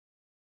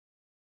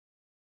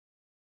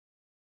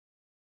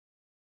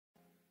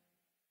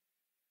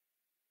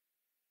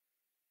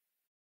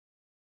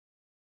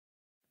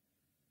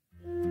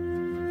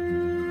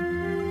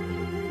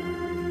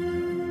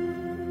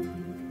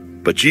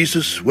But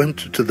Jesus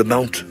went to the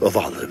Mount of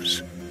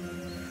Olives.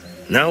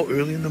 Now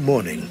early in the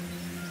morning,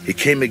 he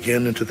came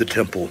again into the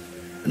temple,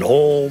 and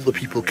all the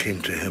people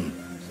came to him,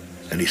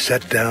 and he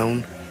sat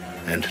down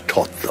and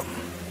taught them.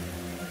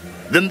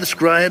 Then the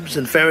scribes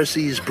and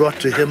Pharisees brought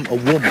to him a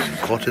woman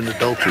caught in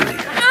adultery.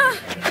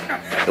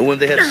 And when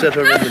they had set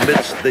her in the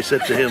midst, they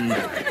said to him,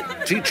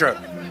 "Teacher,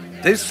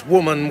 this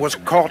woman was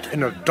caught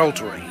in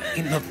adultery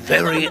in the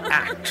very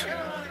act.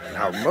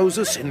 Now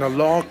Moses in the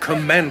law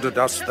commanded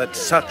us that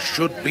such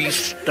should be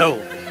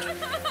stoned.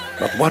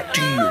 But what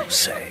do you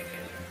say?"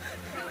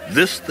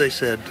 This they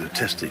said,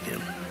 testing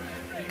him,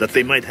 that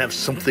they might have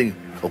something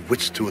of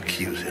which to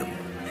accuse him.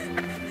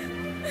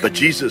 But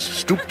Jesus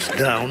stooped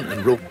down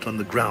and wrote on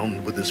the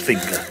ground with his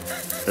finger,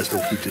 as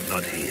though he did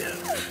not hear.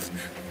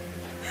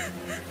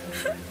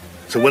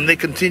 So when they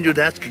continued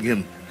asking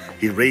him,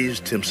 he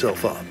raised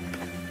himself up.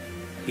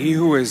 "He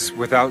who is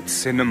without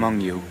sin among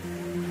you,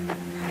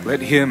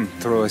 let him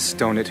throw a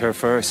stone at her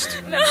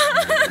first."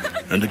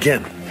 And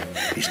again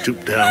he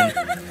stooped down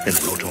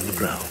and wrote on the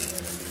ground.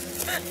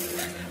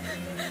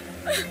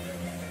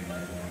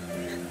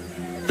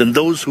 Then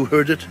those who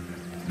heard it,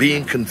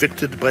 being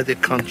convicted by their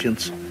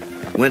conscience,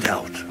 went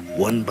out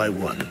one by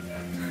one,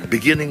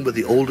 beginning with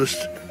the oldest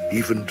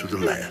even to the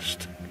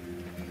last.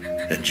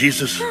 And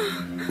Jesus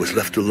was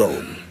left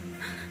alone,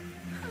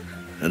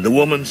 and the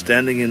woman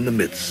standing in the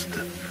midst.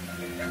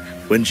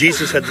 When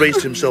Jesus had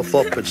raised himself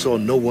up and saw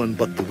no one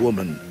but the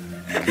woman,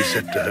 he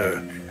said to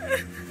her,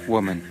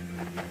 "Woman,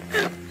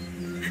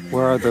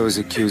 where are those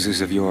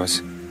accusers of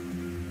yours?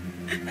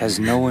 Has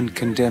no one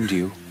condemned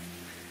you?"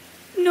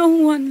 "No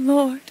one,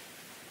 Lord."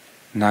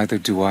 "Neither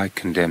do I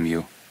condemn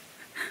you.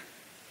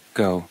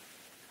 Go,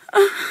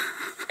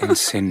 and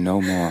sin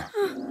no more."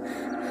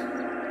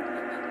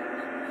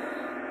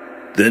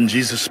 Then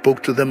Jesus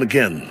spoke to them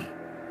again.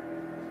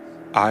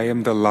 "I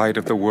am the light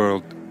of the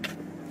world.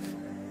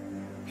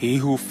 He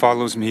who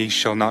follows me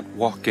shall not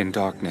walk in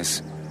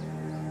darkness,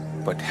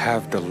 but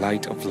have the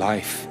light of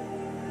life."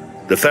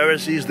 The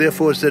Pharisees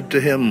therefore said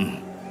to him,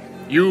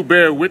 "You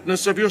bear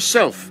witness of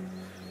yourself.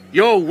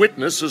 Your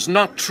witness is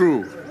not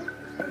true."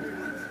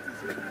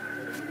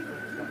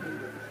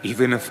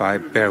 Even if I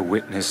bear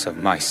witness of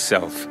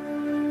myself,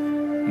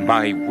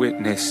 my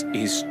witness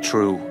is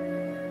true.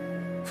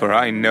 For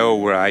I know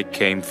where I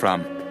came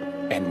from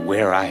and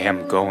where I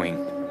am going.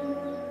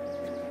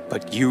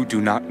 But you do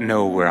not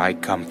know where I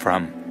come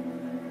from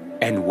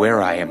and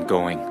where I am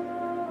going.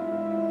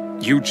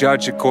 You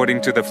judge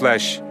according to the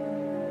flesh.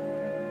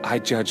 I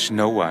judge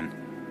no one.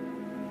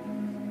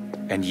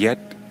 And yet,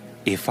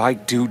 if I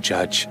do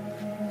judge,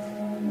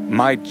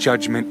 my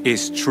judgment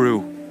is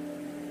true.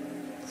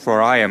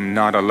 For I am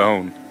not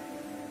alone,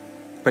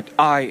 but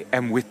I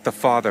am with the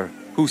Father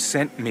who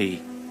sent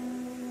me.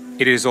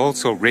 It is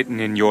also written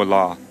in your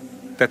law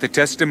that the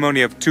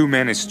testimony of two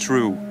men is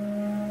true.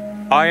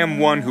 I am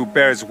one who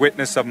bears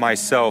witness of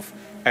myself,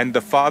 and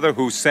the Father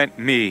who sent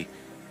me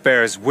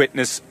bears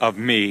witness of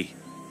me.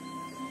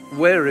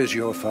 Where is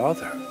your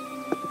Father?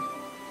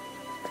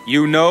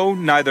 You know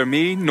neither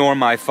me nor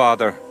my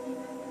Father.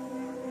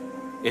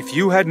 If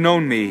you had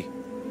known me,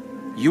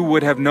 you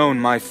would have known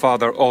my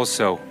Father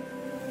also.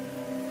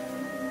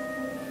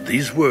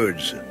 These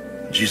words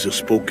Jesus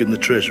spoke in the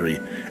treasury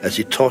as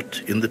he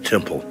taught in the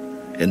temple,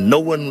 and no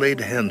one laid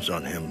hands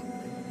on him,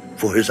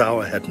 for his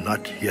hour had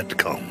not yet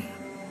come.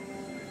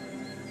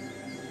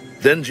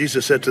 Then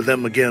Jesus said to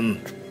them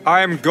again,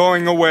 I am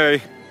going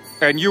away,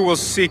 and you will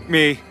seek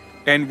me,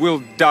 and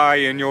will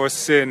die in your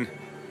sin.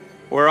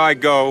 Where I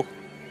go,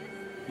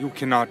 you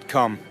cannot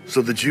come.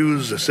 So the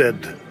Jews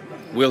said,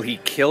 Will he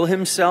kill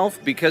himself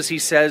because he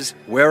says,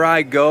 Where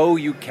I go,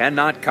 you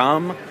cannot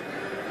come?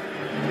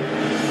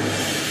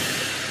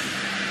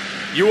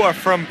 You are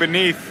from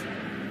beneath,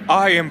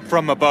 I am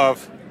from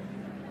above.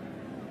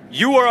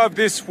 You are of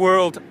this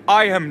world,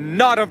 I am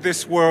not of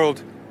this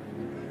world.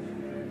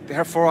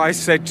 Therefore I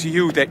said to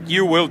you that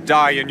you will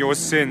die in your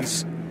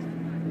sins.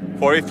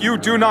 For if you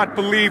do not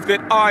believe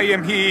that I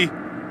am he,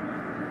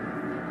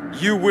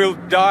 you will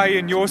die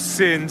in your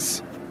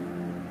sins.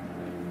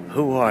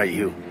 Who are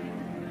you?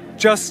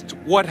 Just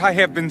what I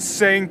have been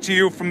saying to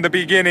you from the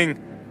beginning.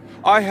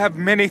 I have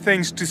many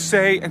things to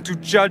say and to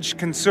judge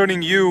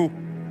concerning you,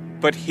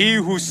 but he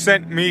who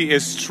sent me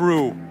is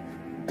true.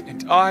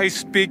 And I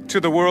speak to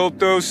the world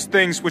those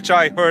things which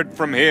I heard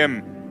from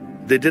him.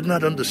 They did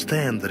not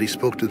understand that he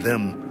spoke to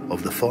them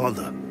of the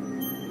Father.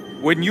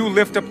 When you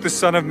lift up the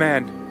Son of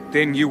Man,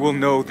 then you will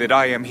know that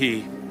I am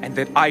he, and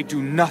that I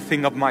do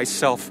nothing of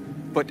myself,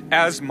 but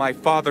as my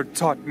Father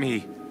taught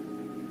me.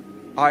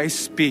 I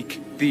speak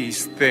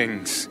these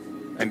things,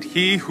 and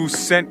he who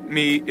sent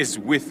me is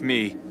with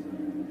me.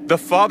 The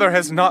Father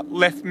has not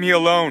left me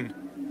alone,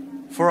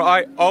 for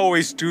I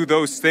always do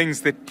those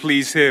things that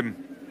please him.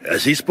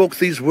 As he spoke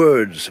these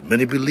words,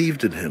 many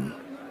believed in him.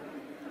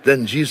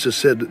 Then Jesus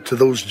said to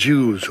those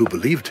Jews who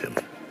believed him,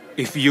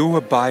 If you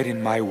abide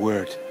in my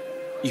word,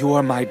 you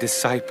are my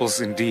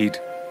disciples indeed,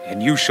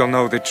 and you shall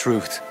know the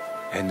truth,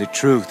 and the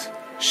truth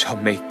shall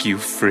make you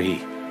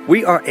free.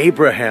 We are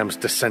Abraham's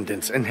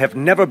descendants and have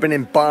never been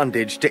in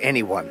bondage to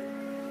anyone.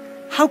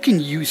 How can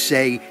you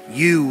say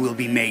you will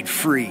be made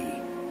free?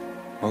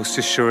 Most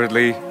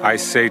assuredly, I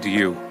say to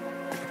you,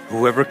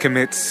 whoever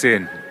commits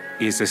sin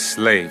is a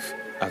slave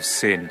of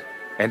sin.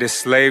 And a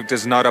slave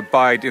does not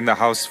abide in the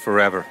house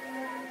forever,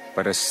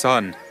 but a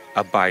son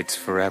abides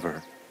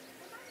forever.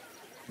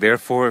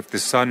 Therefore, if the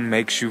Son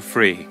makes you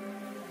free,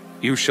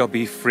 you shall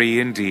be free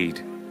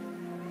indeed.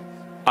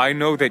 I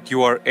know that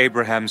you are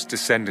Abraham's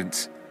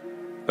descendants,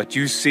 but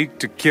you seek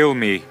to kill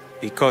me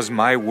because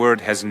my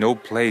word has no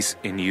place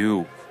in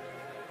you.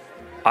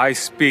 I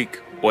speak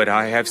what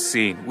I have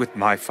seen with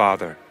my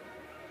father,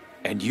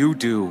 and you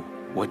do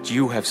what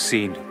you have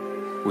seen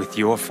with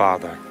your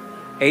father.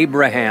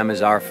 Abraham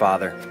is our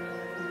father.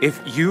 If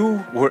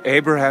you were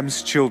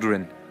Abraham's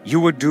children,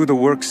 you would do the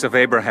works of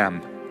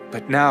Abraham.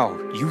 But now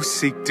you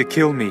seek to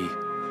kill me,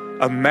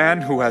 a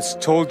man who has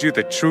told you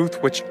the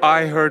truth which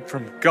I heard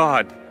from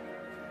God.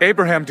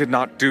 Abraham did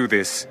not do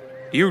this.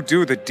 You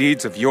do the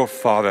deeds of your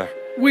father.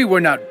 We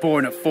were not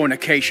born of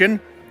fornication.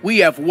 We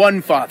have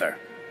one Father,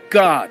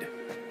 God.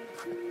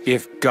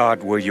 If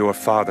God were your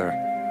father,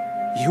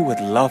 you would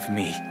love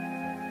me.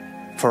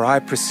 For I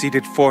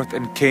proceeded forth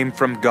and came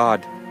from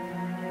God.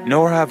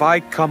 Nor have I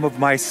come of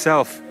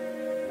myself,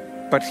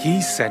 but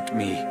he sent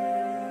me.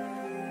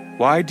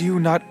 Why do you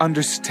not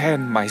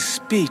understand my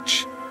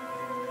speech?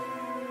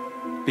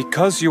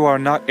 Because you are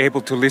not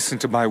able to listen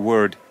to my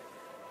word.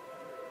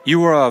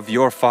 You are of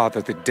your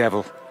father the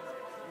devil,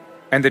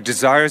 and the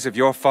desires of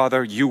your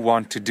father you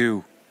want to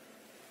do.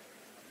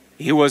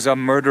 He was a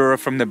murderer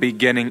from the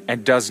beginning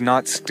and does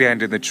not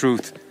stand in the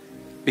truth,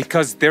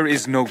 because there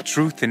is no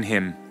truth in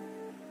him.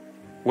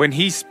 When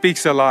he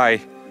speaks a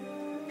lie,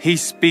 he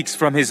speaks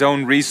from his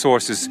own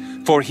resources,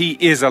 for he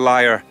is a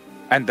liar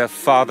and the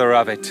father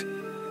of it.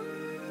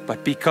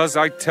 But because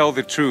I tell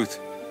the truth,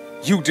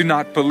 you do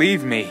not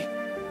believe me.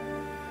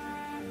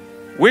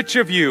 Which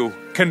of you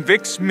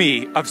convicts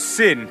me of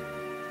sin?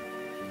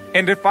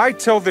 And if I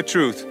tell the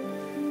truth,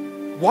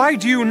 why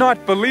do you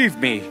not believe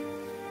me?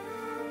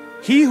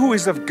 He who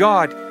is of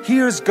God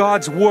hears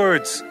God's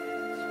words.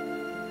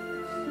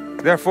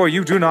 Therefore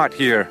you do not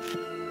hear,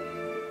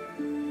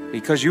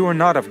 because you are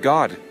not of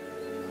God.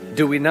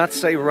 Do we not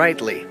say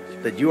rightly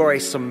that you are a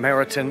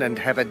Samaritan and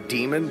have a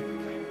demon?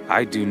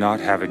 I do not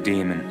have a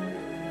demon,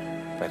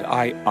 but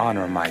I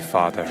honor my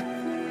Father,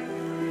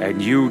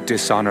 and you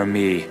dishonor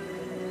me,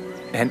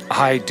 and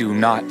I do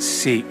not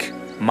seek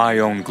my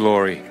own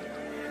glory.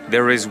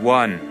 There is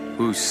one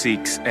who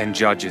seeks and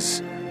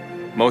judges.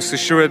 Most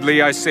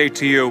assuredly I say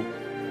to you,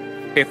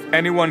 if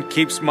anyone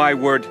keeps my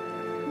word,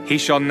 he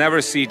shall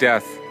never see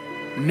death.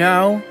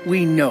 Now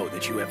we know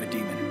that you have a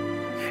demon.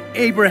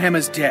 Abraham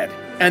is dead,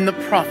 and the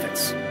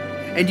prophets.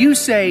 And you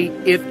say,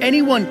 if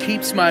anyone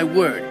keeps my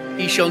word,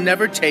 he shall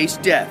never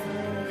taste death.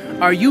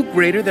 Are you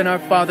greater than our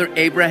father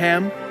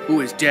Abraham,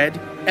 who is dead,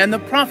 and the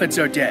prophets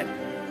are dead?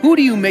 Who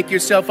do you make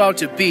yourself out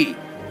to be?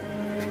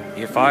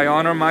 If I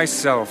honor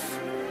myself,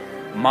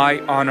 my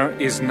honor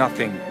is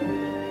nothing.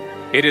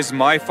 It is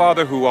my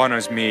Father who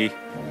honors me,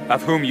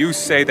 of whom you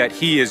say that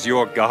he is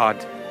your God.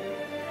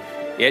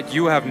 Yet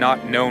you have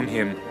not known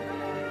him,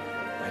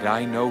 but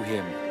I know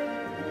him.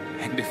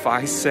 And if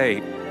I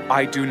say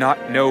I do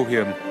not know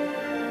him,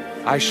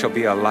 I shall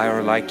be a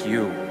liar like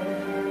you.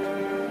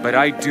 But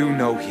I do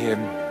know him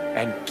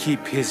and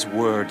keep his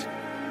word.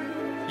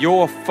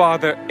 Your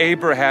father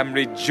Abraham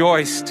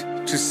rejoiced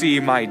to see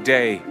my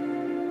day,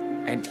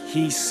 and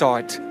he saw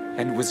it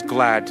and was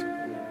glad.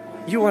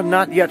 You are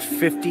not yet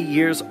 50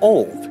 years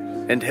old,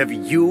 and have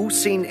you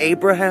seen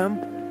Abraham?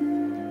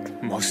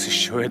 Most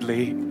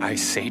assuredly, I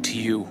say to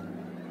you,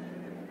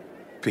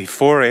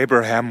 before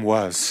Abraham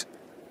was,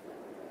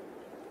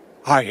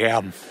 I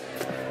am.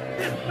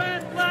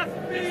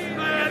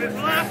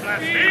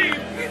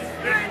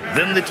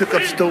 Then they took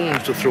up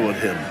stones to throw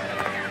at him.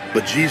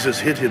 But Jesus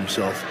hid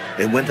himself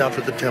and went out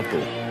of the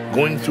temple,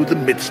 going through the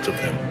midst of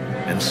them,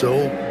 and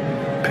so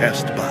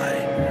passed by.